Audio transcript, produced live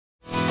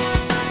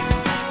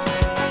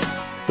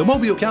The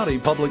Mobile County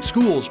Public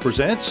Schools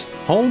presents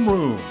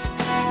Homeroom.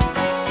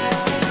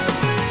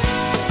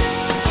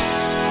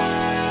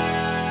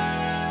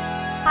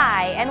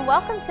 Hi, and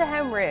welcome to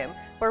Homeroom,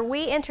 where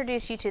we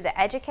introduce you to the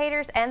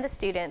educators and the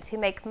students who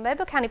make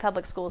Mobile County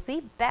Public Schools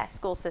the best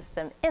school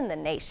system in the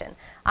nation.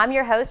 I'm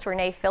your host,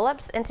 Renee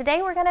Phillips, and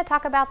today we're going to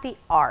talk about the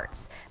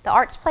arts. The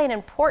arts play an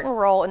important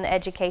role in the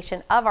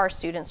education of our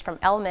students from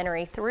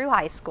elementary through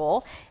high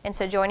school. And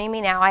so joining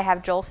me now, I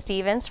have Joel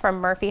Stevens from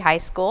Murphy High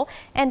School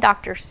and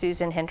Dr.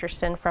 Susan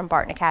Henderson from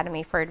Barton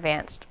Academy for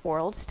Advanced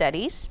World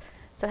Studies.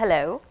 So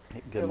hello.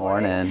 Good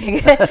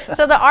morning.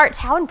 So the arts,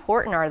 how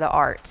important are the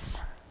arts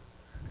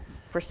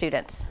for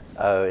students?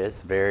 Oh,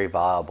 it's very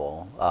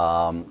viable.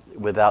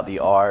 Without the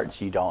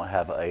arts, you don't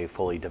have a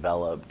fully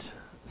developed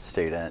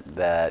student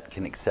that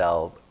can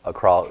excel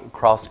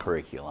across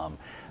curriculum.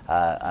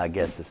 I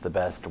guess is the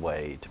best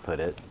way to put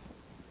it.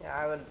 Yeah,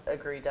 I would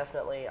agree,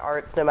 definitely.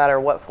 Arts, no matter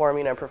what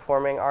form,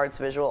 performing arts,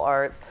 visual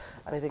arts,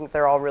 I think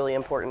they're all really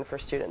important for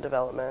student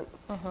development.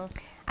 Mm-hmm.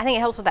 I think it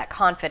helps with that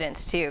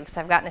confidence too, because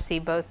I've gotten to see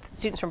both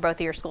students from both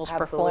of your schools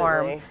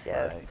perform,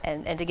 yes,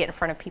 and to get in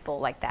front of people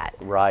like that.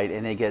 Right,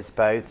 and it gets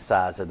both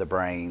sides of the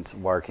brains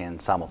working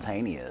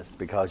simultaneous,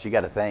 because you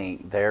got to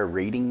think they're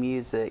reading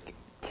music,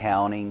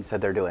 counting, so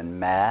they're doing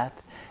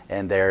math,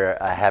 and they're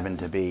having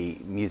to be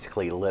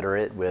musically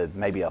literate with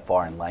maybe a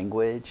foreign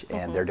language,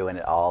 and they're doing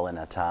it all in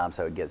a time,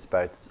 so it gets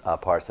both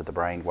parts of the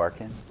brain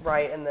working.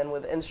 Right, and then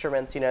with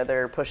instruments,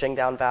 they're pushing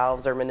down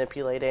valves or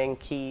manipulating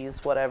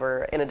keys,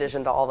 whatever, in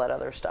addition to all that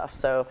other stuff.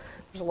 So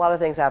there's a lot of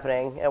things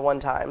happening at one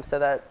time, so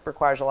that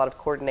requires a lot of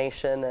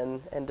coordination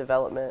and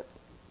development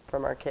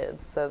from our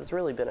kids, so it's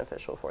really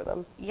beneficial for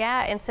them.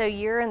 Yeah, and so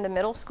you're in the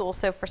middle school,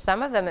 so for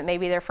some of them it may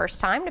be their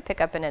first time to pick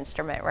up an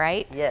instrument,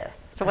 right?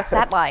 Yes. So what's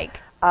that like?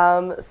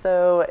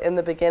 So in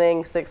the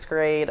beginning, 6th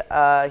grade,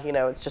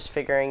 it's just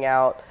figuring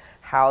out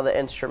how the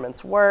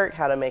instruments work,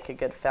 how to make a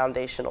good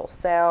foundational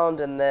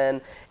sound, and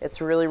then it's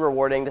really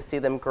rewarding to see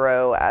them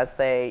grow as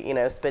they,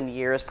 spend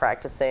years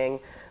practicing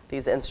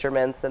these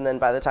instruments, and then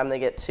by the time they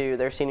get to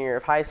their senior year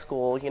of high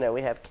school,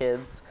 we have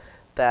kids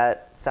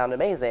that sound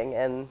amazing,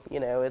 and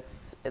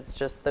it's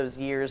just those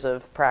years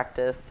of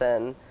practice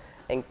and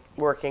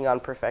working on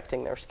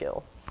perfecting their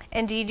skill.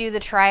 And do you do the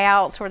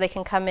tryouts where they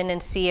can come in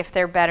and see if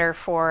they're better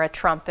for a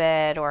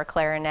trumpet or a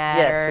clarinet?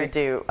 Yes, we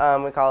do.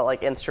 We call it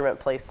like instrument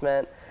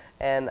placement,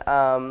 and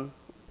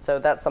so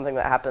that's something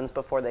that happens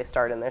before they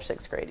start in their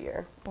 6th grade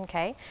year.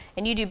 Okay,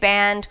 and you do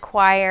band,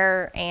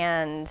 choir,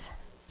 and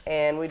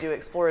we do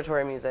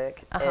exploratory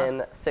music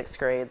in 6th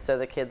grade, so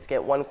the kids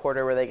get 1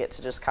 quarter where they get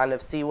to just kind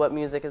of see what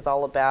music is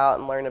all about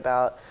and learn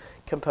about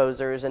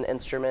composers and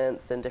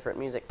instruments and different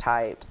music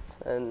types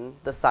and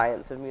the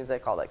science of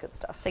music, all that good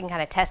stuff. So they can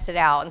kind of test it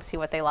out and see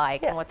what they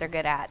like and what they're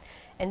good at.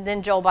 And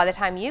then Joel, by the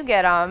time you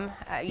get them,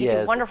 you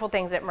do wonderful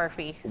things at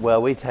Murphy.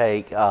 Well, we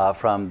take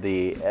from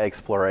the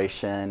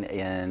exploration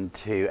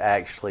into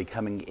actually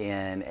coming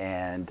in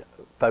and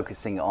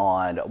focusing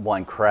on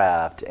one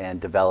craft and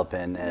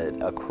developing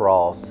it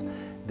across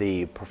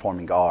the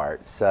performing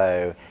arts.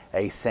 So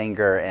a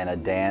singer and a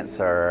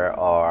dancer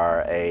or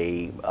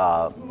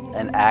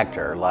an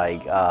actor,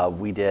 like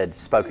we did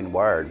spoken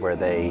word, where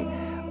they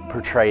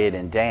portray it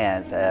in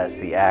dance as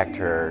the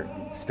actor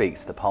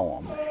speaks the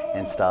poem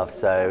and stuff.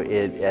 So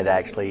it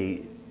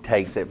actually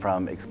takes it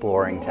from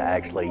exploring to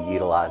actually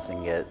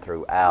utilizing it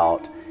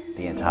throughout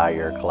the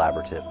entire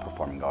collaborative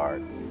performing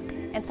arts.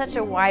 And such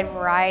a wide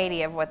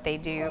variety of what they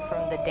do,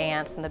 from the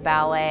dance and the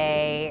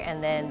ballet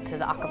and then to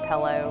the a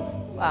cappella.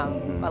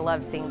 I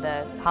love seeing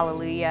the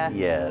Hallelujah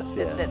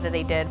that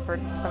they did for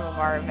some of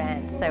our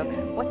events. So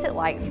what's it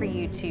like for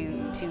you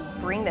to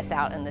bring this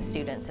out in the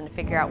students and to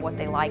figure out what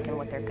they like and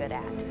what they're good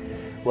at?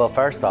 Well,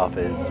 first off,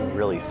 it's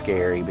really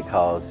scary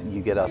because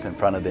you get up in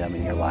front of them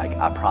and you're like,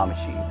 I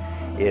promise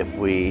you,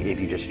 if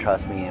you just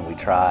trust me and we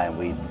try and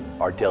we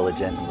are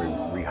diligent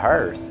and we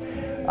rehearse,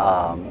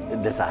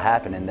 this will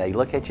happen. And they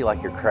look at you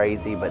like you're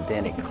crazy, but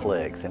then it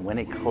clicks. And when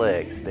it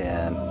clicks,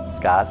 then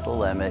sky's the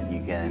limit.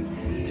 You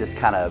can just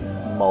kind of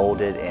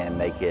mold it and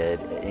make it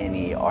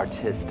any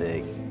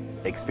artistic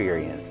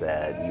experience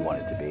that you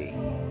want it to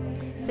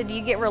be. So do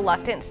you get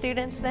reluctant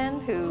students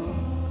then who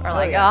are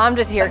like, oh, I'm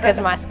just here because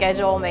my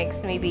schedule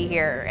makes me be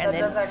here? And that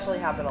does actually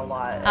happen a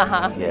lot.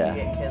 You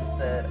get kids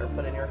that are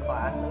put in your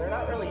class and they're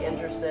not really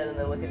interested, and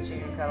they look at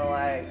you kind of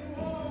like,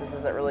 this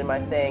isn't really my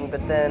thing.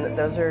 But then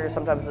those are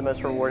sometimes the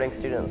most rewarding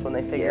students, when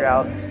they figure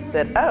out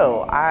that,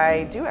 oh,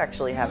 I do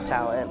actually have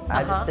talent.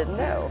 I just didn't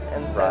know.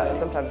 And so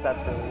sometimes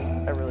that's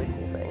a really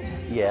cool thing.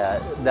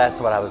 Yeah, that's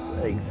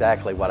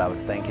exactly what I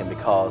was thinking,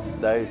 because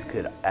those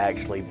could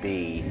actually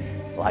be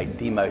like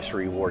the most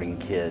rewarding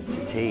kids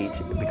to teach,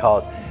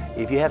 because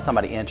if you have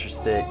somebody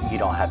interested, you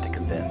don't have to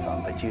convince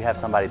them. But you have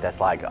somebody that's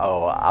like,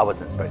 oh, I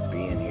wasn't supposed to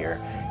be in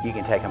here. You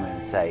can take them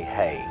and say,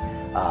 hey,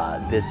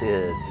 this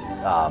is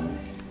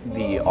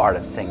the art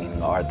of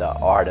singing or the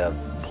art of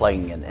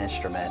playing an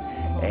instrument,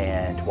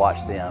 and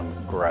watch them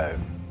grow,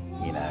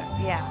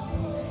 Yeah.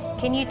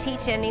 Can you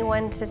teach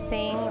anyone to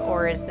sing,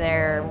 or is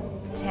there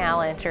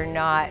talent or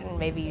not, and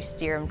maybe you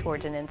steer them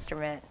towards an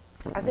instrument?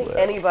 I think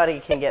anybody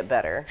can get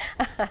better.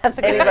 That's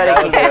a good Anybody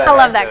can get better. I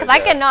love that because I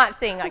cannot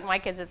sing. Like my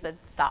kids have said,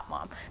 "Stop,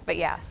 Mom." But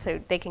yeah, so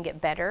they can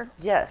get better.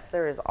 Yes,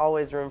 there is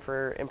always room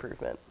for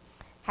improvement.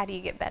 How do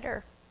you get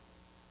better?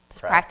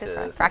 Just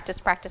Practice.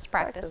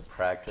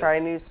 practice. Try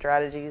new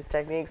strategies,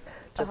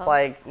 techniques. Just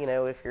like, you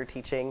know, if you're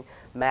teaching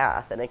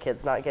math and a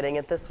kid's not getting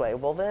it this way,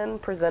 well then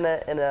present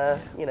it in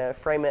a, you know,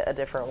 frame it a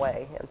different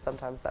way, and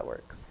sometimes that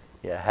works.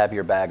 Yeah, have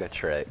your bag of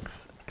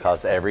tricks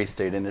because every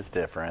student is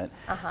different.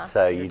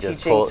 So you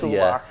just teaching pull.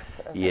 toolbox,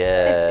 as they say.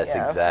 Yes,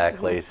 Yeah.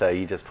 exactly. So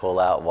you just pull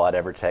out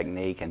whatever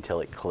technique until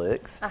it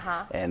clicks,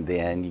 and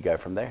then you go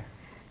from there.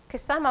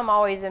 Because I'm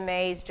always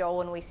amazed, Joel,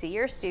 when we see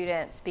your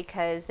students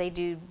because they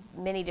do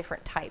many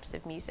different types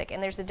of music,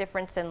 and there's a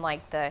difference in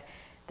like the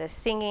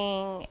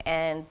singing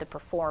and the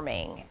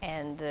performing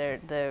and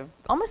the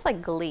almost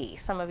like Glee.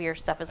 Some of your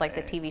stuff is like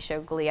the TV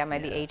show Glee. I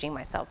might be aging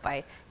myself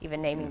by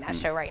even naming that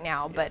show right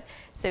now, but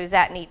so is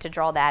that neat to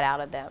draw that out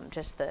of them?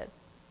 Just the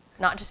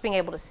not just being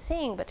able to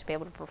sing, but to be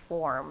able to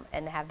perform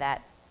and have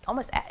that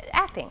almost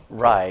acting.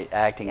 Right,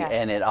 acting, Yeah.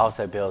 and it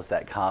also builds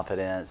that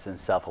confidence and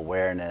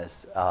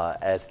self-awareness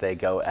as they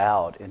go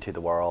out into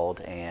the world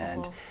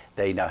and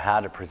they know how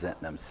to present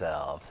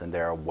themselves and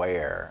they're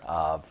aware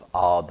of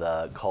all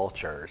the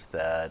cultures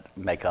that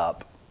make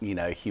up, you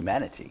know,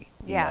 humanity.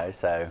 You know?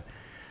 So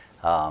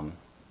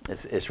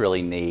it's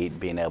really neat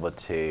being able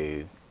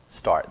to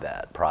start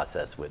that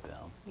process with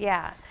them.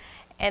 Yeah.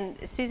 And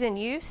Susan,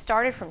 you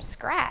started from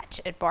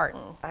scratch at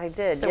Barton. I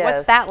did, So yes.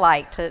 what's that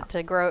like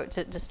to grow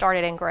to start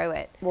it and grow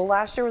it? Well,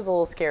 last year was a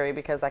little scary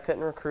because I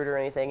couldn't recruit or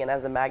anything, and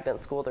as a magnet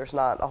school, there's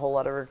not a whole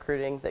lot of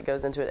recruiting that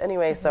goes into it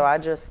anyway, so I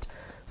just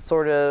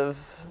sort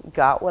of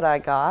got what I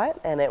got,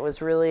 and it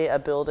was really a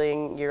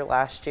building year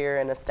last year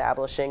and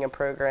establishing a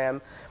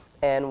program,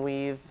 and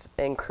we've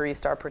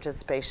increased our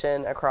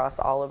participation across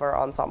all of our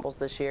ensembles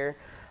this year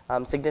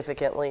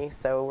significantly,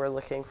 so we're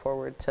looking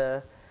forward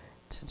to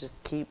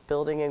just keep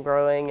building and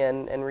growing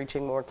and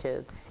reaching more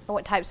kids. And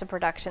what types of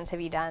productions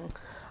have you done?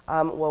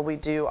 Well, we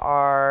do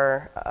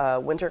our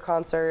winter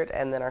concert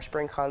and then our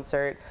spring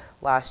concert.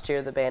 Last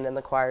year, the band and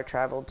the choir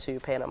traveled to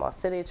Panama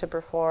City to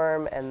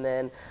perform, and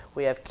then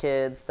we have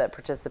kids that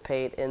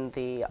participate in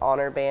the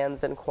honor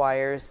bands and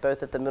choirs,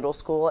 both at the middle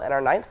school, and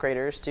our 9th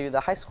graders do the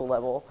high school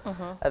level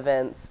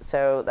events.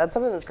 So that's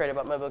something that's great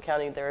about Mobile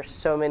County. There are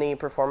so many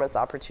performance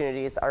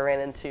opportunities. I ran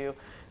into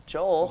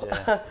Joel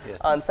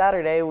on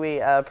Saturday. We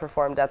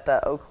performed at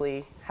the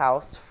Oakley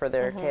House for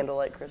their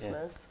Candlelight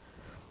Christmas.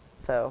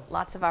 So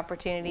Lots of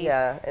opportunities.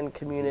 yeah, and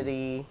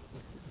community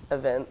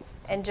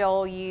events. And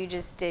Joel, you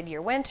just did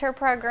your winter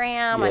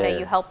program. I know you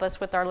Yes. help us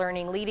with our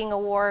Learning Leading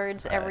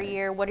Awards every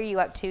year. What are you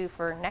up to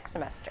for next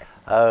semester?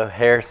 Oh,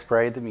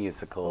 Hairspray the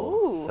musical.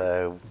 Ooh.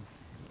 So,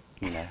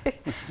 you know.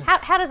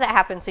 How does that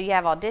happen? So you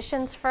have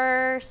auditions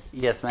first?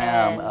 Yes,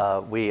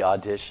 ma'am. We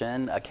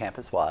audition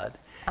campus-wide,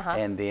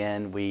 and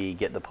then we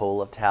get the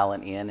pool of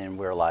talent in, and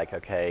we're like,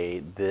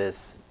 okay,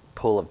 this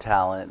pool of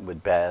talent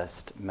would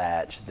best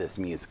match this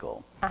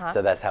musical.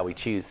 So that's how we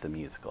choose the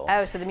musical.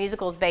 Oh, so the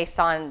musical is based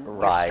on your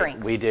Right.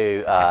 strengths. We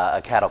do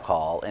a cattle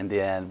call, and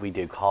then we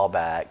do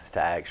callbacks to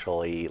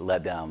actually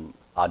let them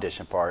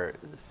audition for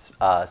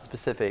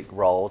specific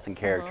roles and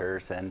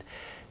characters, and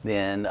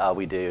then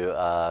we do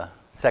a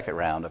second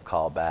round of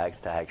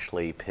callbacks to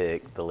actually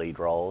pick the lead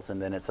roles,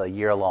 and then it's a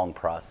year-long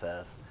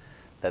process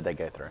that they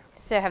go through.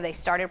 So have they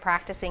started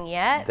practicing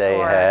yet? They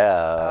or-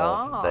 have.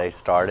 Oh. They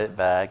started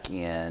back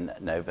in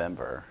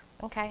November.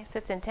 Okay, so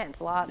it's intense,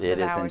 lots It of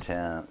is hours.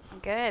 intense.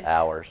 Good.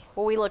 Hours.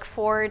 Well, we look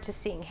forward to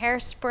seeing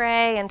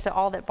Hairspray and to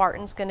all that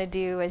Barton's going to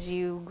do as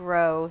you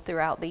grow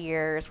throughout the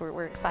years.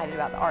 We're excited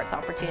about the arts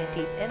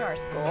opportunities in our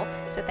school.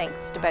 So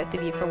thanks to both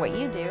of you for what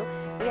you do.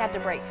 We had to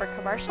break for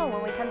commercial.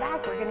 When we come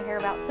back, we're going to hear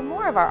about some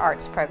more of our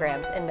arts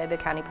programs in Mobile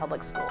County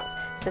Public Schools.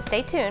 So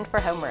stay tuned for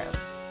Homeroom.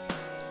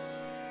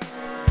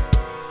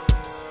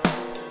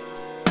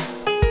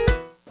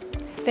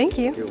 Thank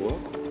you. You're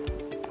welcome.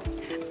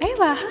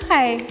 Ayla,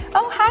 hi.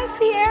 Oh, hi,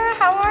 Sierra.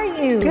 How are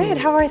you? Good,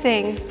 how are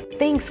things?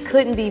 Things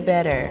couldn't be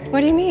better.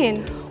 What do you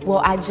mean?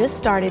 Well, I just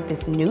started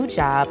this new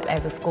job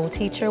as a school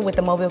teacher with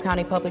the Mobile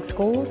County Public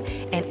Schools,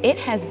 and it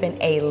has been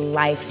a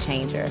life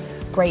changer.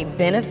 Great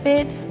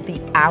benefits,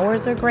 the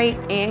hours are great,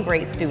 and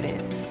great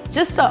students.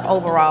 Just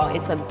overall,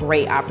 it's a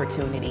great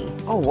opportunity.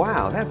 Oh,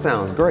 wow, that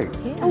sounds great.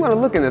 I'm going to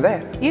look into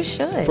that. You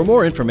should. For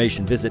more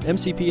information, visit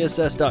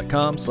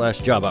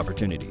mcpss.com/job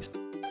opportunities.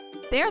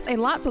 There's a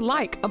lot to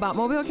like about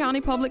Mobile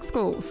County Public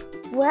Schools.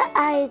 What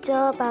I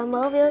enjoy about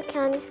Mobile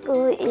County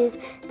School is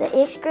the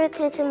extra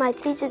attention my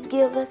teachers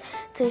give us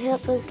to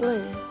help us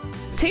learn.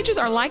 Teachers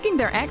are liking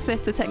their access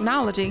to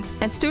technology,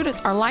 and students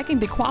are liking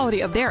the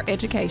quality of their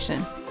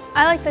education.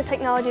 I like the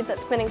technology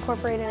that's been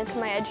incorporated into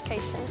my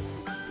education.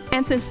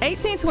 And since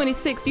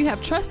 1826, you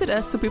have trusted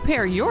us to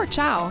prepare your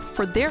child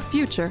for their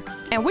future,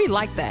 and we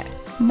like that.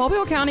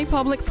 Mobile County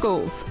Public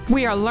Schools.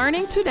 We are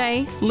learning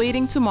today,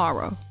 leading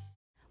tomorrow.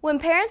 When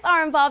parents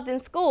are involved in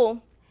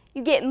school,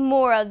 you get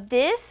more of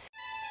this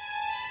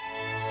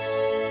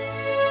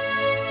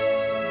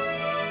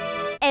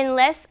and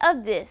less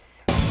of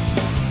this.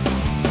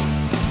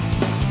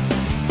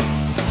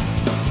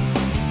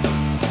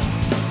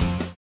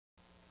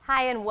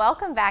 Hi, and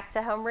welcome back to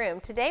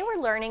Homeroom. Today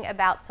we're learning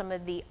about some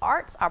of the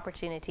arts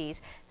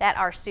opportunities that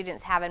our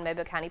students have in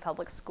Mobile County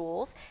Public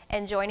Schools.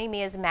 And joining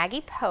me is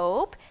Maggie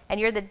Pope, and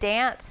you're the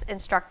dance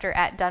instructor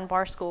at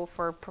Dunbar School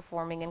for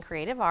Performing and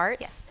Creative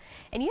Arts. Yes.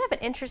 And you have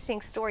an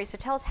interesting story, so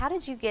tell us, how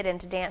did you get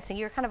into dancing?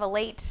 You're kind of a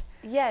late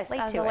Yes, I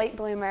was a late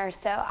bloomer.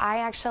 So I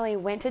actually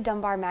went to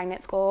Dunbar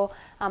Magnet School.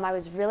 I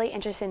was really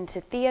interested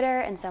into theater,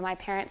 and so my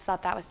parents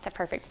thought that was the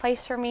perfect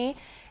place for me.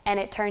 And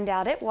it turned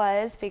out it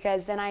was,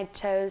 because then I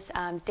chose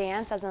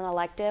dance as an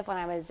elective when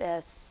I was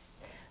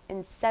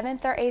in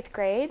 7th or 8th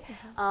grade.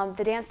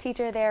 The dance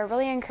teacher there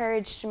really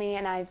encouraged me,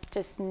 and I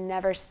just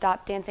never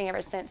stopped dancing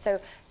ever since. So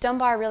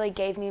Dunbar really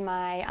gave me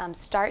my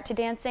start to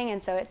dancing,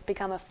 and so it's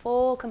become a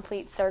full,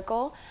 complete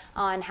circle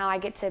on how I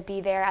get to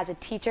be there as a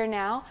teacher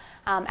now.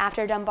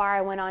 After Dunbar,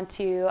 I went on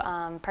to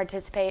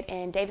participate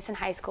in Davidson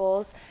High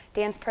School's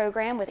dance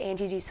program with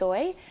Angie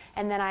Dusoy,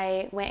 and then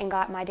I went and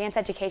got my dance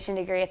education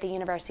degree at the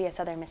University of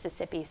Southern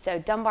Mississippi. So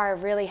Dunbar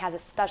really has a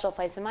special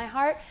place in my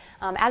heart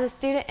as a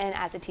student and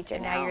as a teacher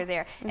now. Now you're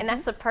there. And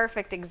that's the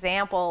perfect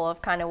example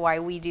of kind of why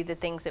we do the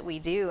things that we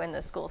do in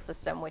the school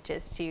system, which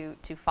is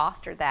to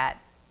foster that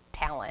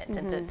talent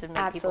and to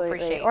make people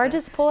appreciate. Or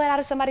just pull it out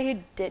of somebody who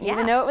didn't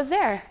even know it was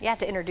there. Yeah,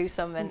 to introduce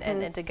them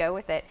and to go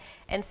with it.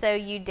 And so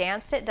you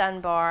danced at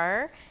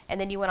Dunbar, and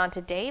then you went on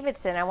to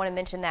Davidson. I want to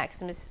mention that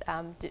because Ms.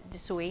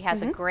 Dusoy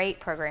has a great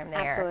program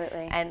there.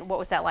 Absolutely. And what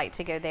was that like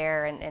to go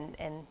there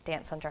and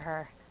dance under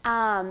her?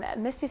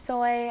 Miss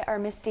Dusoy, or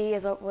Miss D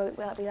is what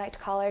we like to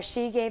call her,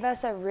 she gave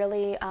us a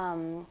really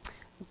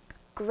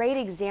great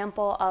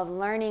example of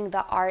learning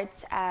the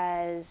arts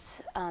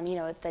as, you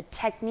know, the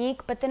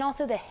technique, but then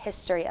also the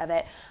history of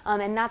it.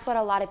 And that's what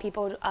a lot of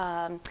people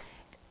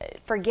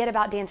forget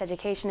about dance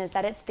education, is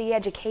that it's the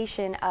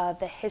education of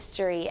the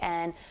history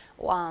and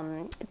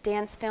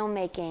dance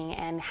filmmaking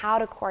and how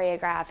to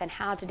choreograph and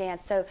how to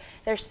dance. So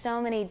there's so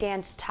many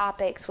dance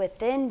topics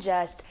within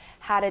just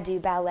how to do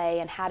ballet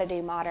and how to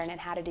do modern and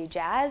how to do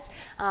jazz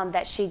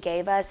that she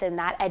gave us, and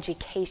that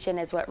education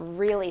is what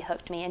really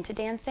hooked me into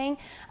dancing.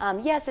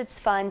 Yes, it's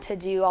fun to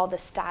do all the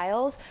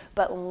styles,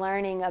 but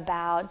learning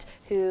about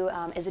who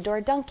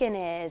Isadora Duncan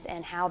is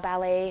and how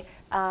ballet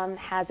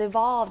has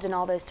evolved and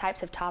all those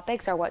types of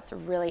topics are what's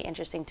really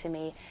interesting to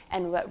me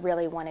and what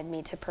really wanted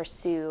me to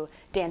pursue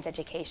dance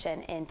education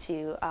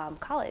into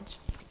college.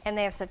 And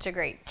they have such a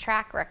great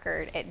track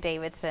record at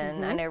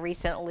Davidson. I know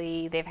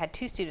recently they've had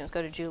 2 students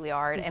go to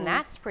Juilliard, and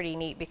that's pretty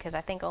neat because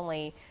I think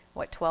only,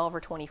 12 or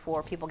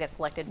 24 people get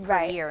selected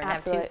per year, and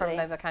have 2 from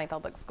Mobile County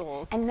Public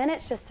Schools. And then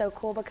it's just so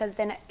cool because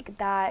then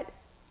that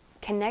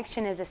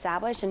connection is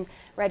established, and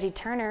Reggie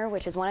Turner,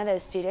 which is one of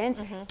those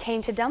students,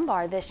 came to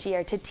Dunbar this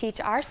year to teach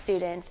our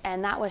students,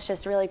 and that was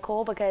just really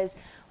cool because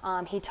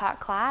he taught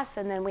class,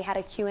 and then we had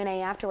a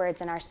Q&A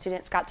afterwards, and our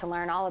students got to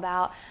learn all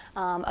about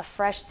a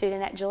fresh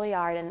student at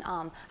Juilliard,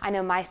 and I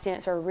know my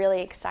students were really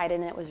excited,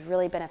 and it was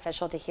really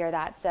beneficial to hear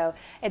that. So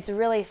it's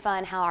really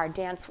fun how our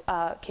dance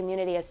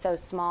community is so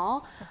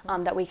small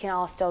that we can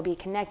all still be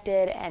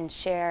connected and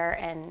share,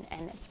 and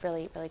it's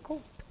really, really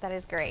cool. That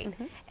is great.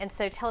 And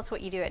so tell us what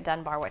you do at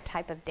Dunbar. What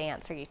type of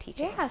dance are you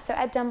teaching? Yeah, so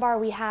at Dunbar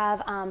we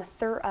have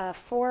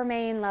 4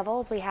 main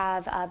levels. We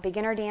have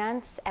beginner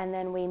dance, and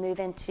then we move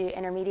into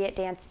intermediate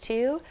dance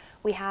 2.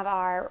 We have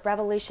our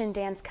Revolution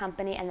Dance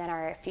Company and then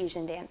our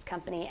Fusion Dance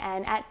Company.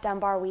 And at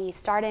Dunbar we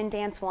start in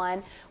Dance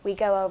 1. We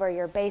go over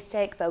your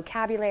basic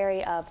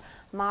vocabulary of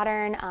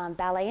modern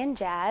ballet and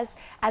jazz,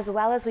 as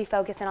well as we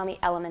focus in on the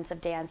elements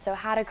of dance, so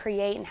how to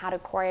create and how to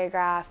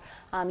choreograph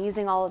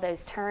using all of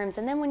those terms.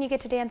 And then when you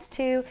get to Dance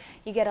 2,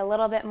 you get a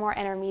little bit more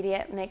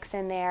intermediate mix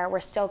in there.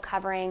 We're still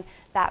covering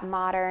that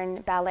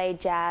modern ballet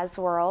jazz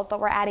world, but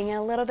we're adding in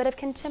a little bit of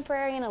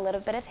contemporary and a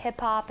little bit of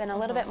hip-hop and a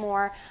little bit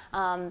more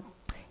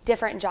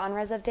different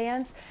genres of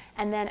dance.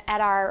 And then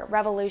at our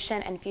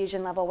Revolution and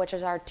Fusion level, which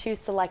is our 2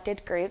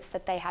 selected groups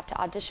that they have to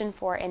audition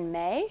for in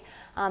May,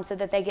 so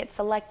that they get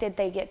selected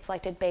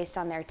based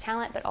on their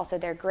talent, but also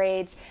their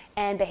grades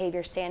and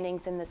behavior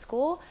standings in the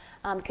school,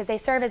 because they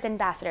serve as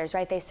ambassadors,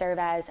 right? They serve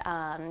as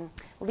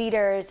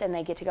leaders, and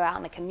they get to go out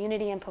in the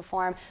community and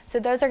perform. So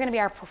those are going to be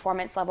our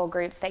performance level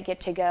groups that get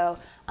to go.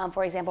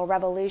 For example,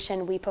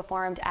 Revolution, we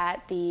performed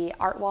at the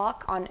Art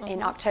Walk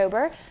in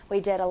October. We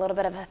did a little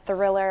bit of a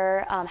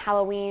thriller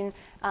Halloween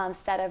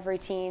set of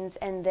routines,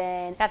 and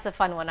then that's a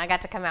fun one. I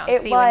got to come out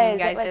and see when you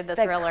guys did the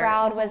thriller. The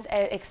crowd was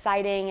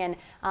exciting, and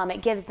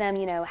it gives them,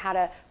 you know, how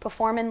to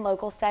perform in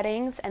local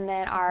settings. And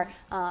then our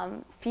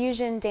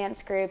Fusion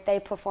dance group, they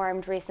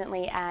performed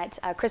recently at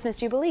Christmas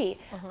Jubilee,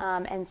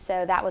 and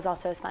so that was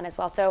also fun as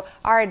well. So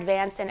our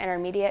advanced and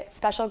intermediate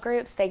special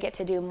groups, they get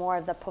to do more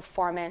of the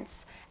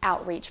performance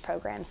outreach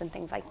programs and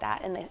things like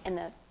that in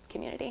the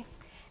community.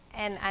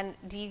 And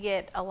do you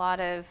get a lot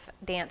of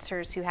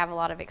dancers who have a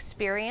lot of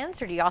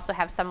experience, or do you also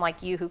have some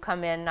like you who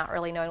come in not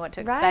really knowing what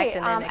to expect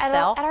and then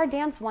excel? At our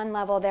Dance 1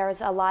 level,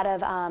 there's a lot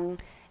of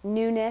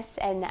newness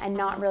and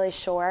not really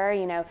sure.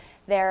 You know,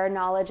 their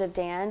knowledge of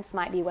dance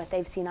might be what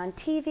they've seen on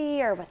TV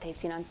or what they've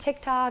seen on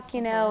TikTok.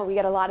 You know, we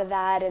get a lot of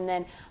that, and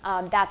then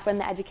that's when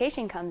the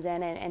education comes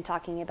in and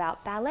talking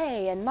about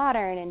ballet and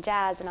modern and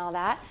jazz and all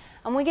that.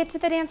 When we get to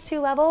the Dance 2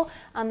 level,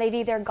 they've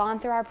either gone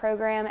through our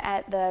program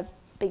at the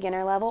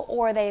beginner level,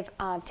 or they've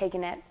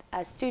taken it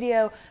a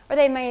studio, or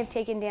they may have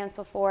taken dance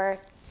before,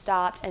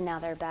 stopped, and now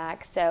they're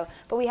back. So,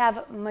 but we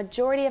have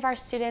majority of our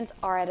students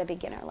are at a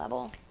beginner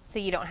level. So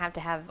you don't have to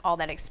have all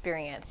that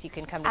experience. You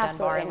can come to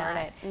Dunbar and learn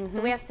it. Mm-hmm.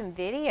 So we have some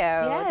video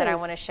that I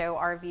want to show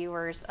our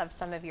viewers of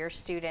some of your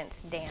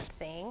students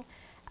dancing.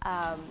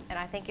 And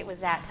I think it was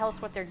that. Tell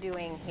us what they're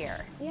doing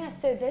here. Yeah,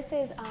 so this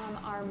is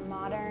our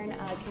modern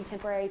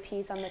contemporary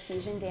piece on the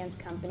Fusion Dance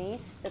Company.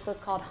 This was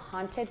called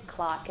Haunted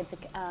Clock. It's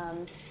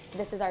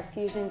this is our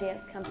Fusion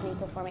Dance Company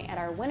performing at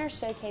our Winter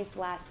Showcase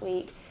last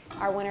week.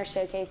 Our Winter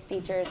Showcase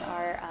features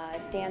our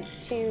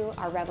Dance 2,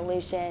 our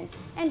Revolution,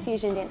 and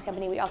Fusion Dance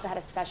Company. We also had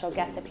a special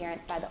guest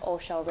appearance by the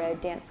Old Shell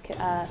Road Dance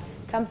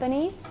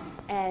Company.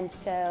 And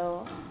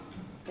so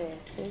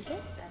this is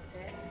it.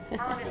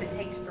 How long does it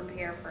take to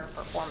prepare for a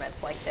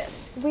performance like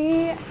this?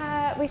 We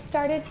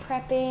started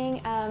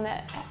prepping,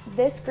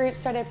 this group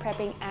started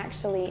prepping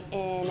actually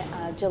in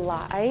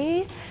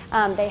July.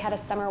 They had a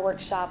summer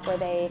workshop where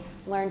they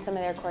learned some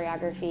of their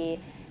choreography,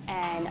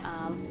 and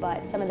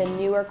but some of the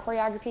newer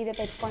choreography that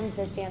they performed,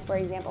 this dance for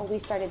example, we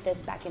started this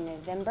back in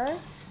November.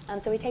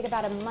 So we take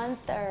about a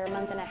month or a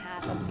month and a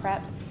half of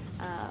prep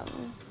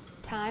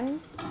time.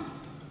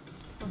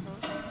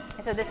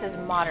 So this is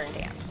modern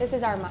dance. This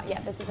is our,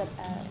 this is an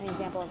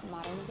example of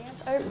modern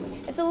dance. Or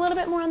it's a little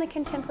bit more on the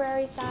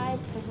contemporary side,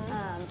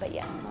 but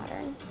yes,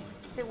 modern.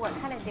 So what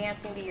kind of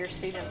dancing do your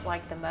students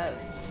like the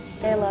most?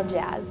 They love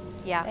jazz.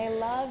 Yeah. They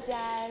love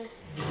jazz,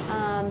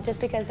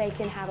 just because they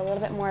can have a little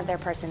bit more of their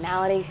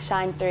personality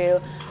shine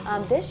through.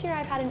 This year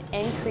I've had an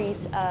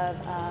increase of,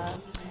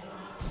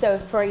 so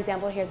for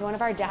example, here's one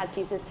of our jazz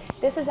pieces.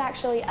 This is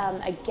actually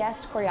a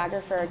guest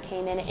choreographer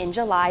came in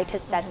July to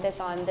set this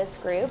on this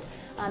group.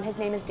 His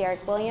name is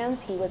Derek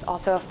Williams. He was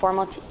also a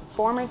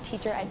former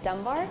teacher at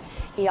Dunbar.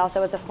 He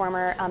also was a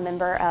former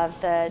member of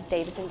the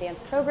Davison Dance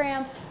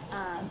Program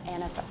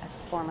and a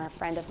former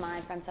friend of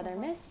mine from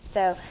Southern Miss.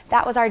 So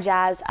that was our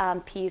jazz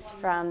piece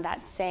from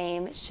that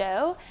same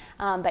show.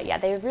 But yeah,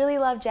 they really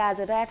love jazz.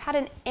 But I've had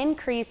an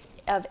increase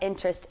of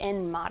interest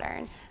in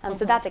modern.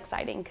 So that's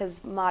exciting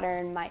because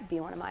modern might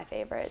be one of my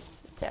favorites.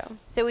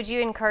 So would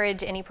you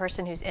encourage any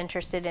person who's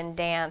interested in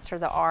dance or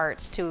the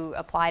arts to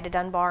apply to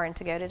Dunbar and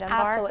to go to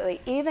Dunbar?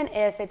 Absolutely. Even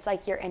if it's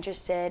like you're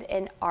interested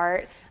in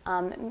art,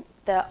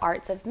 the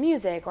arts of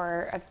music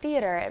or of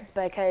theater,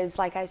 because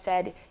like I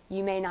said,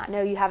 you may not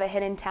know you have a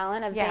hidden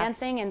talent of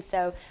dancing, and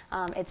so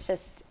it's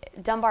just,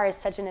 Dunbar is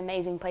such an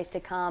amazing place to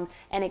come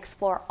and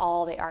explore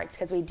all the arts,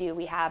 because we do.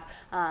 We have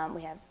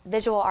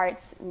visual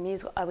arts,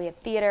 music, we have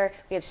theater,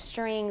 we have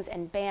strings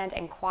and band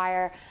and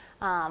choir.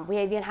 We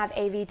even have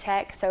AV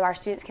Tech, so our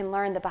students can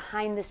learn the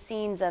behind the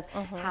scenes of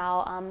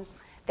how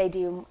they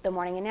do the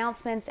morning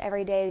announcements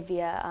every day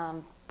via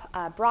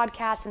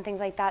broadcasts and things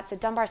like that. So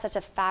Dunbar is such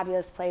a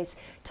fabulous place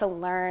to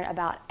learn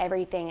about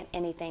everything and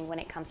anything when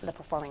it comes to the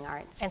performing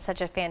arts. And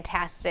such a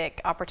fantastic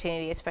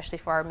opportunity, especially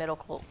for our middle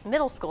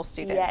school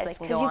students. Yes,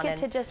 because you get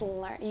to just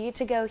learn. You get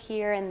to go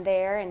here and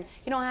there, and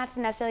you don't have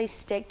to necessarily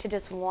stick to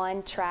just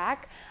one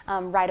track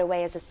right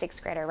away as a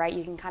 6th grader, right?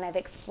 You can kind of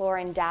explore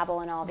and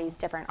dabble in all these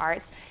different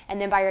arts. And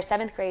then by your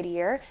 7th grade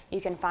year,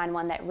 you can find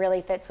one that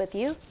really fits with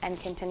you and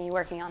continue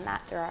working on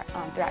that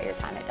throughout your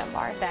time at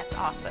Dunbar. That's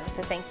awesome.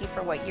 So thank you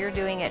for what you're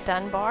doing at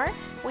Dunbar.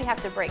 We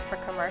have to break for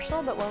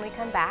commercial, but when we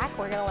come back,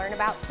 we're going to learn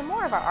about some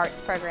more of our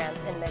arts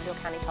programs in Mobile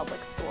County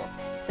Public Schools.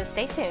 So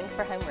stay tuned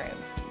for Homeroom.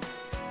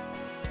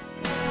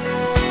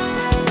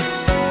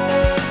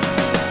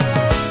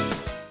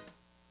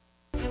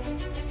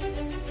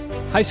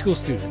 High school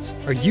students,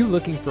 are you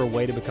looking for a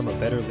way to become a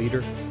better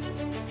leader?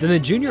 Then the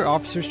Junior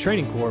Officers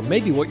Training Corps may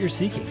be what you're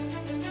seeking.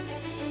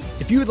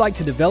 If you would like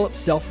to develop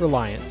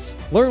self-reliance,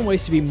 learn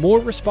ways to be more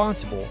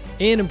responsible,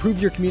 and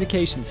improve your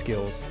communication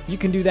skills, you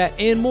can do that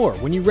and more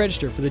when you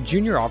register for the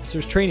Junior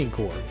Officers Training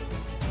Corps.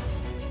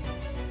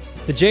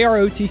 The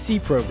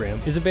JROTC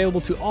program is available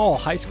to all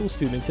high school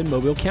students in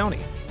Mobile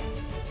County.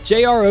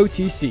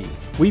 JROTC,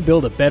 we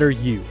build a better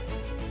you.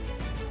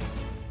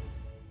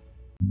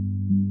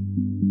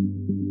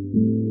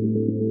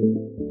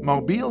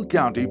 Mobile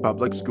County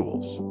Public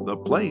Schools, the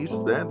place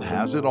that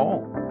has it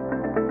all.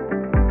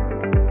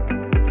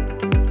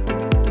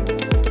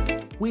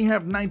 We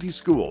have 90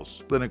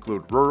 schools that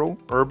include rural,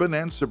 urban,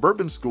 and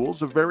suburban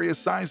schools of various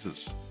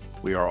sizes.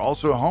 We are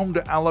also home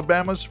to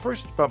Alabama's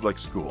first public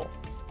school.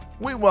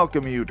 We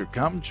welcome you to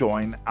come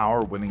join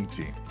our winning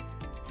team.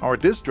 Our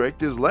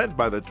district is led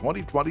by the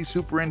 2020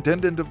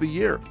 Superintendent of the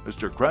Year,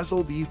 Mr.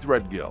 Kressel D.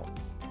 Threadgill.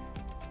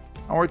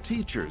 Our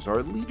teachers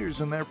are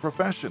leaders in their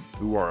profession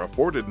who are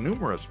afforded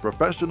numerous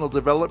professional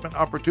development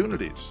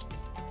opportunities.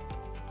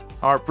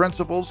 Our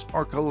principals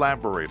are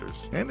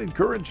collaborators and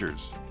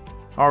encouragers.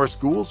 Our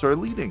schools are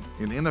leading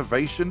in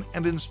innovation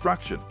and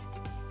instruction.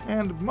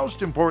 And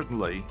most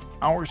importantly,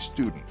 our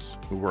students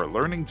who are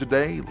learning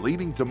today,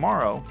 leading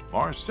tomorrow,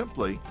 are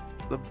simply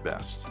the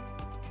best.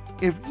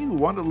 If you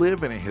want to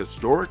live in a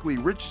historically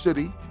rich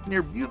city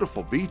near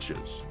beautiful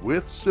beaches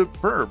with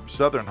superb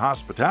Southern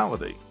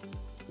hospitality,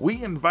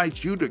 we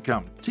invite you to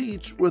come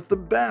teach with the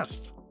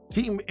best,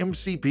 Team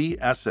MCP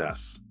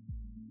SS.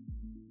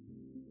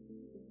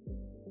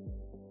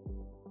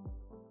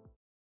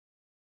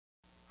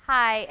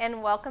 Hi,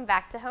 and welcome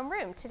back to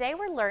Homeroom. Today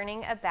we're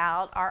learning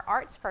about our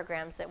arts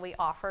programs that we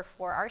offer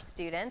for our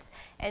students.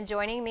 And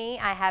joining me,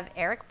 I have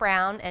Eric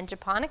Brown and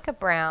Japonica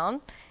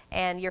Brown.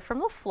 And you're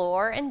from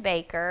LaFleur and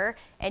Baker,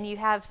 and you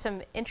have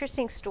some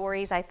interesting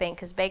stories, I think,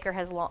 because Baker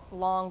has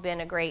long been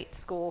a great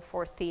school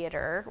for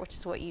theater, which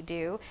is what you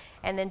do.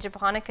 And then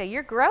Japonica,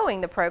 you're growing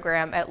the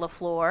program at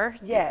LaFleur.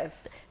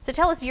 Yes. So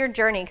tell us your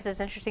journey, because it's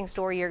an interesting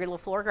story. You're a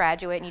LaFleur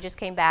graduate, and you just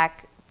came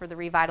back for the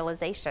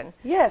revitalization.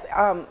 Yes,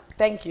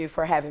 thank you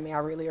for having me. I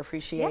really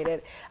appreciate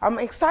it. I'm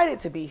excited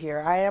to be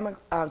here. I am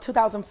a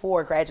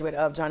 2004 graduate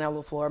of John L.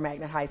 LaFleur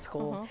Magnet High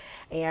School,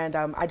 and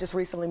I just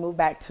recently moved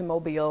back to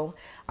Mobile.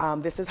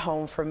 This is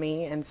home for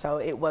me, and so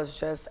it was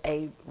just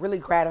a really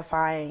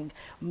gratifying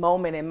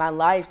moment in my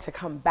life to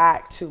come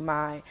back to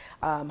my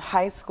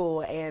high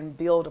school and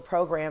build a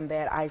program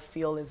that I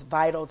feel is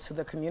vital to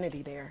the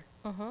community there.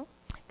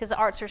 Because the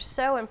arts are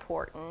so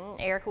important.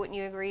 Eric, wouldn't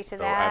you agree to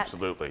that? Oh,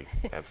 absolutely,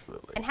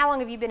 absolutely. And how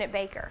long have you been at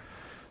Baker?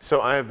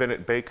 So I have been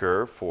at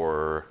Baker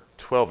for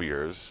 12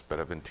 years, but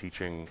I've been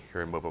teaching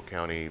here in Mobile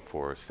County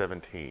for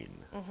 17.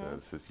 So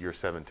this is year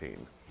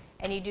 17.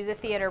 And you do the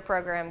theater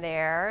program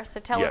there. So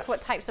tell us,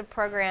 what types of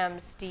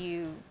programs do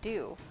you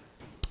do?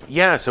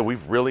 Yeah, so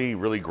we've really,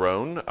 really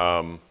grown.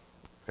 You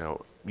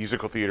know,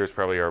 musical theater is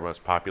probably our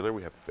most popular.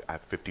 I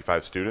have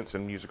 55 students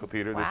in musical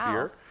theater this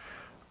year.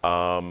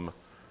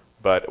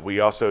 But we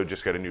also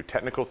just got a new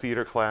technical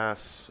theater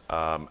class.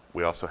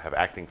 We also have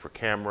acting for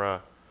camera.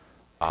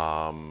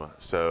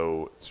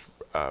 So it's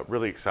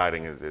really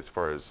exciting as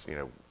far as, you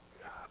know,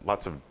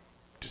 lots of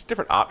just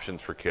different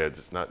options for kids.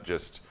 It's not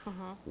just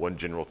one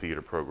general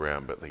theater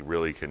program, but they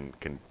really can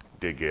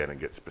dig in and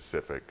get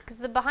specific. Because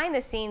the behind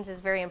the scenes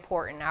is very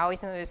important. I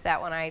always notice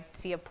that when I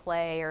see a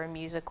play or a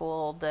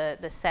musical, the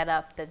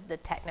setup, the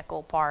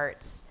technical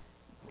parts.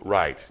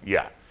 Right,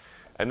 yeah.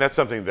 And that's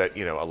something that,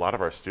 you know, a lot of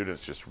our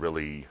students just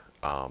really,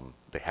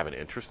 they have an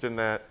interest in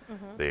that.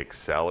 They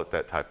excel at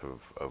that type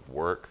of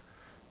work.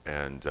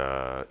 And,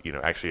 you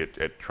know, actually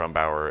at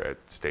Trumbauer, at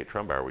State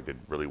Trumbauer, we did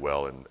really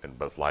well in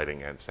both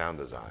lighting and sound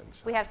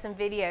designs. We have some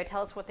video.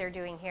 Tell us what they're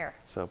doing here.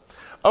 So,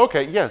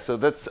 okay, yeah, so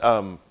that's,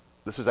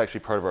 this was actually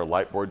part of our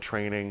light board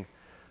training.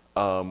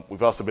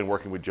 We've also been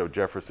working with Joe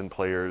Jefferson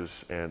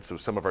players, and so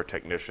some of our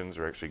technicians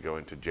are actually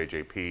going to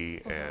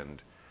JJP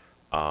and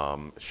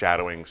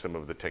shadowing some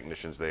of the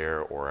technicians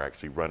there, or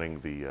actually running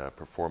the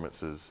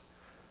performances.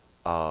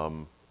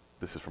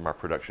 This is from our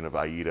production of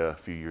Aida a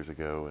few years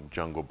ago and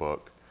Jungle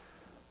Book.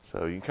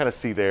 So you can kind of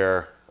see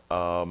there,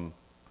 you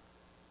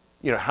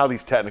know, how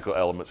these technical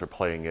elements are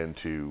playing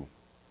into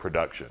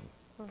production.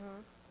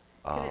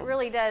 Because it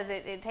really does,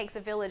 it takes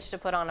a village to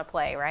put on a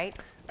play, right?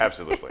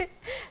 Absolutely.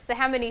 So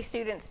how many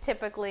students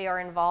typically are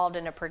involved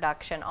in a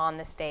production on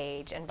the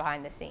stage and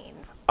behind the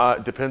scenes?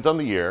 Depends on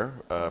the year.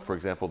 For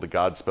example, the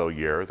Godspell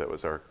year, that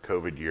was our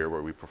COVID year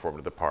where we performed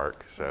at the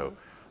park. So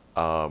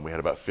we had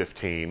about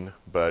 15,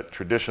 but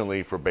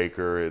traditionally for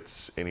Baker,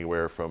 it's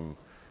anywhere from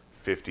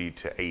 50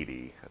 to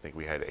 80. I think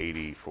we had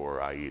 80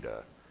 for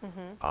Aida.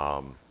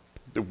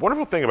 The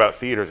wonderful thing about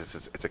theaters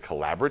is it's a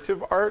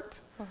collaborative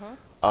art.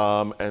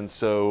 And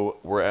so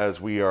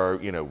whereas we are,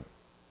 you know,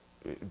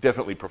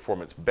 definitely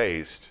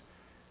performance-based,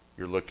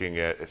 you're looking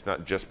at, it's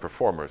not just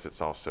performers,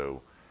 it's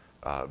also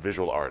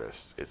visual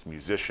artists, it's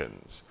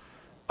musicians,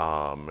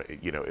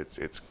 you know, it's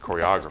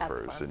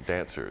choreographers and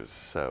dancers.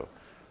 So,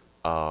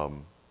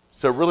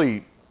 so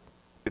really,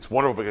 it's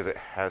wonderful because it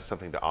has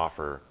something to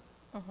offer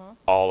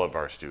all of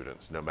our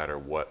students, no matter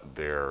what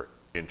their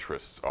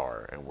interests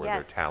are and where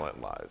their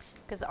talent lies.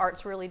 Because the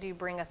arts really do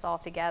bring us all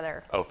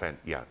together. Oh,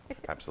 yeah,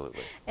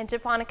 absolutely. And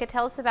Japonica,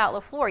 tell us about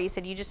LaFleur. You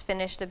said you just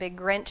finished a big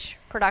Grinch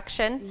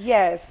production.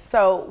 Yes,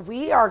 so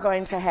we are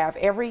going to have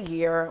every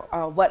year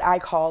what I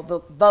call the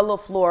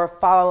LaFleur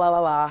Fa La La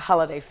La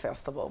Holiday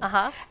Festival.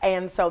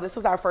 And so this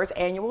was our first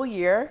annual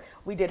year.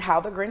 We did How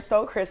the Grinch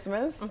Stole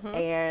Christmas.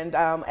 And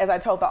as I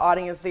told the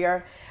audience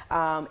there,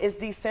 it's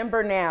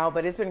December now,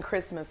 but it's been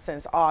Christmas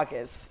since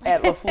August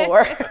at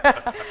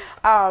LaFleur.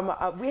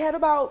 We had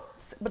about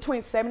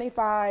between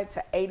 75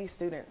 to 80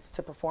 students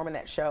to perform in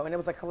that show, and it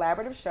was a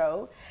collaborative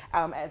show.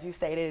 As you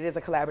stated, it is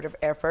a collaborative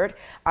effort,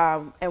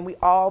 and we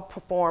all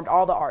performed,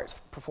 all the arts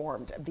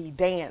performed, the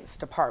dance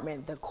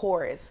department, the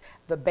chorus,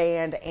 the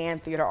band,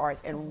 and theater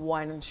arts in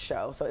one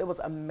show, so it was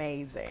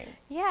amazing.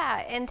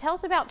 Yeah, and tell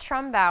us about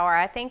Trumbauer.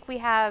 I think we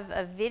have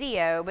a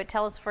video, but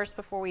tell us first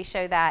before we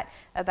show that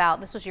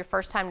about, this was your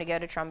first time to go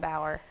to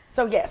Trumbauer.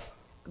 So yes,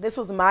 this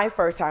was my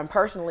first time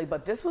personally,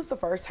 but this was the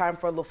first time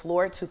for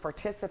LaFleur to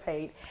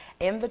participate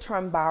in the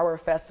Trumbauer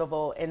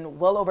Festival in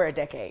well over a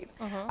decade.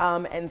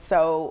 And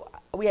so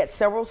we had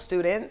several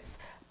students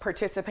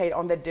participate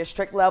on the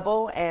district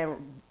level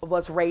and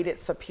was rated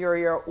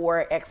superior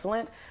or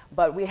excellent,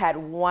 but we had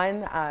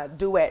one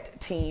duet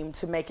team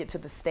to make it to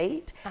the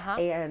state,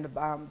 and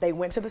they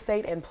went to the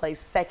state and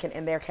placed second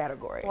in their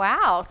category.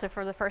 Wow, so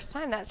for the first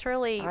time, that's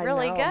really good.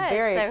 I'm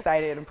very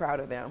excited and proud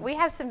of them. We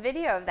have some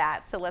video of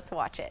that, so let's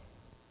watch it.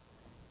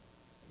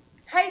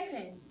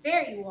 Peyton,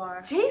 there you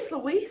are. Jeez,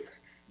 Louise.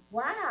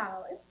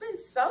 Wow, it's been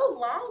so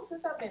long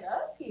since I've been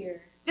up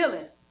here.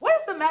 Dylan, what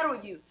is the matter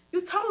with you?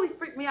 You totally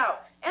freaked me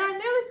out, and I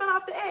nearly fell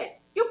off the edge.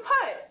 You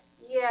put.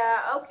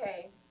 Yeah,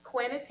 okay.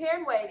 Quinn is here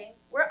and waiting.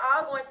 We're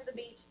all going to the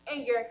beach,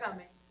 and you're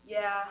coming.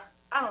 Yeah,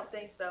 I don't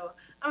think so.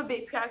 I'm a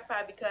bit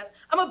preoccupied because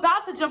I'm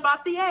about to jump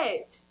off the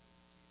edge.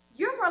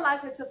 You're more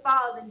likely to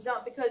fall than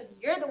jump because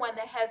you're the one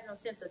that has no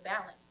sense of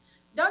balance.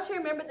 Don't you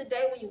remember the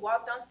day when you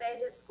walked on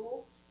stage at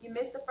school? You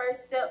missed the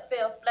first step,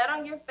 fell flat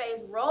on your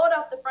face, rolled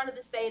off the front of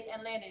the stage,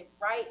 and landed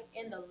right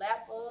in the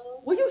lap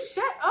of... Will you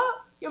shut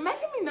up? You're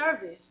making me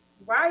nervous.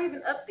 Why are you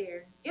even up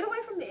there? Get away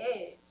from the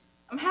edge.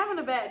 I'm having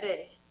a bad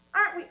day.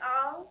 Aren't we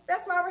all?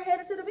 That's why we're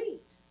headed to the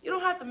beach. You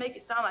don't have to make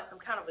it sound like some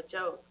kind of a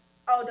joke.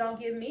 Oh, don't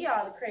give me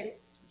all the credit.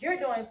 You're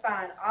doing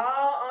fine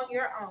all on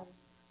your own.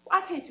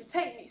 Why can't you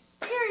take me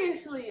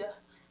seriously?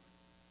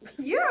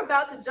 You're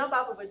about to jump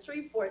off of a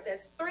tree fort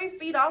that's 3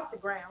 feet off the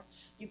ground.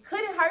 You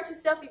couldn't hurt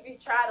yourself if you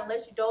tried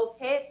unless you dove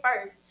head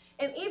first.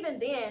 And even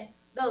then,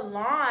 the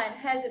lawn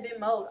hasn't been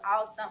mowed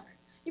all summer.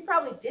 You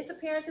probably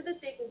disappear into the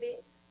thick of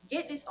it,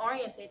 get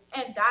disoriented,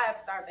 and die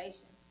of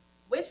starvation.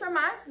 Which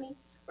reminds me,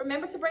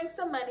 remember to bring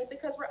some money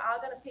because we're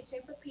all going to pitch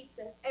in for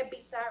pizza at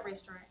Beachside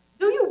Restaurant.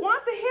 Do you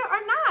want to hear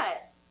or not?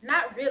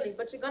 Not really,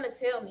 but you're going to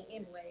tell me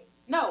anyways.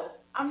 No,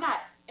 I'm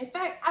not. In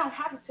fact, I don't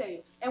have to tell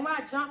you. And when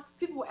I jump,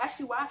 people will ask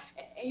you why,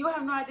 and you'll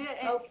have no idea.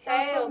 And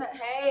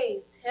okay,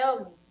 tell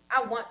me.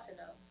 I want to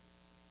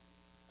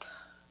know.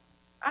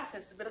 I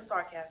sense a bit of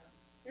sarcasm.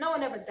 No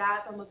one ever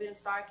died from a bit of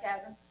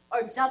sarcasm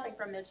or jumping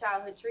from their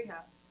childhood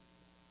treehouse.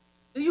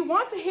 Do you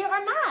want to hear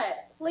or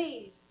not?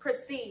 Please,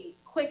 proceed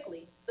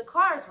quickly. The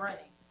car is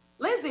running.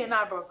 Lindsay and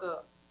I broke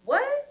up.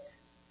 What?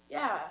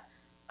 Yeah,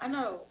 I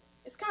know.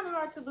 It's kind of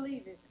hard to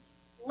believe, isn't it?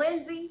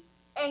 Lindsay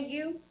and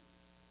you?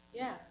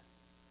 Yeah.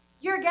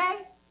 You're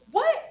gay?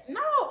 What?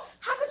 No.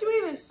 How could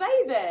you even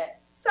say that?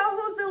 So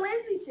who's the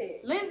Lindsay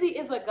chick? Lindsay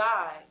is a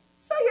guy.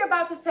 So you're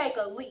about to take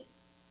a leap.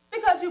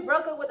 Because you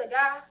broke up with a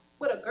guy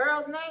with a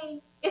girl's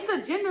name? It's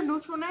a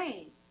gender-neutral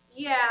name.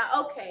 Yeah,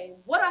 okay.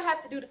 What do I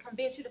have to do to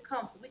convince you to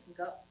come so we can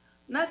go?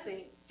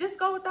 Nothing. Just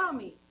go without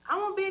me. I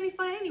won't be any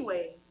fun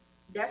anyways.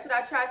 That's what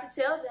I tried to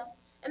tell them.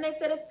 And they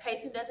said if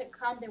Peyton doesn't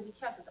come, then we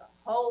cancel the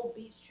whole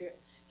beach trip.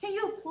 Can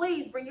you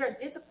please bring your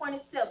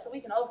disappointed self so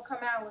we can overcome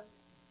ours?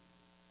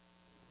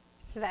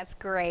 So that's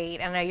great.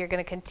 I know you're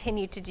going to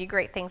continue to do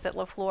great things at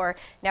LaFleur.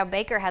 Now,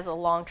 Baker has a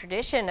long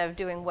tradition of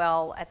doing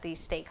well at these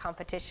state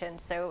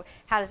competitions. So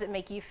how does it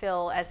make you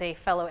feel as a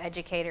fellow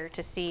educator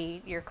to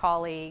see your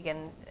colleague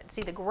and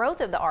see the growth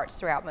of the arts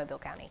throughout Mobile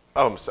County?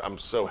 Oh, I'm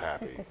so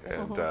happy.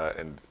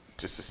 And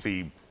just to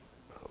see,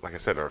 like I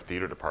said, our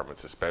theater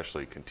departments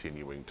especially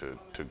continuing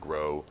to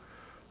grow.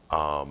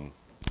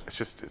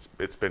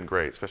 It's been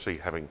great, especially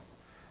having,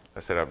 I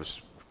said,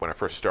 when I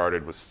first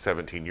started was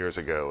 17 years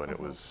ago, and it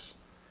was,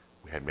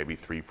 we had maybe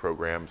 3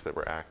 programs that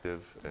were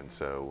active, and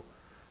so,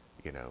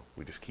 you know,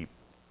 we just keep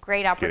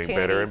great opportunities.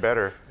 Getting better and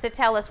better. So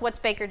tell us, what's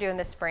Baker doing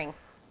this spring?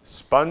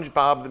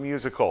 SpongeBob the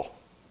Musical.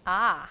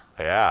 Ah.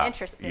 Yeah.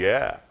 Interesting.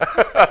 Yeah.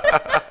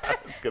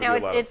 It's gonna now be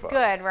a lot of it's fun.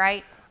 good,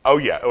 right? Oh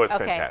yeah, oh it's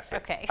okay,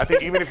 fantastic. Okay. I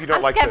think even if you don't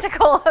I'm like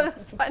skeptical of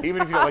SpongeBob.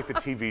 even if you don't like the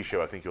TV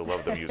show, I think you'll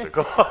love the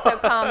musical. So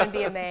come and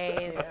be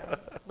amazed.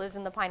 Lives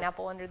in the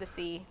pineapple under the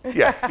sea.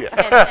 Yes,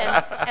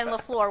 yeah. And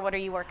LaFleur, what are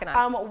you working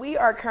on? We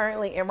are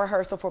currently in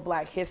rehearsal for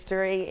Black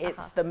History.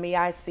 It's the Me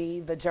I See,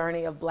 the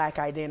Journey of Black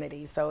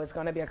Identity. So it's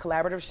going to be a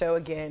collaborative show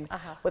again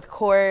with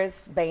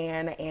chorus,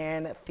 band,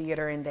 and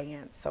theater and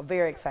dance. So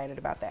very excited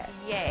about that.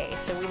 Yay.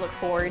 So we look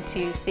forward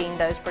to seeing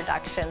those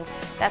productions.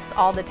 That's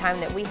all the time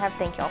that we have.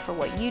 Thank y'all for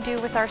what you do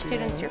with our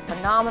students. You're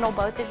phenomenal,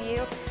 both of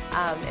you.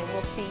 And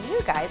we'll see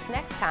you guys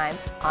next time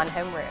on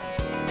Homeroom.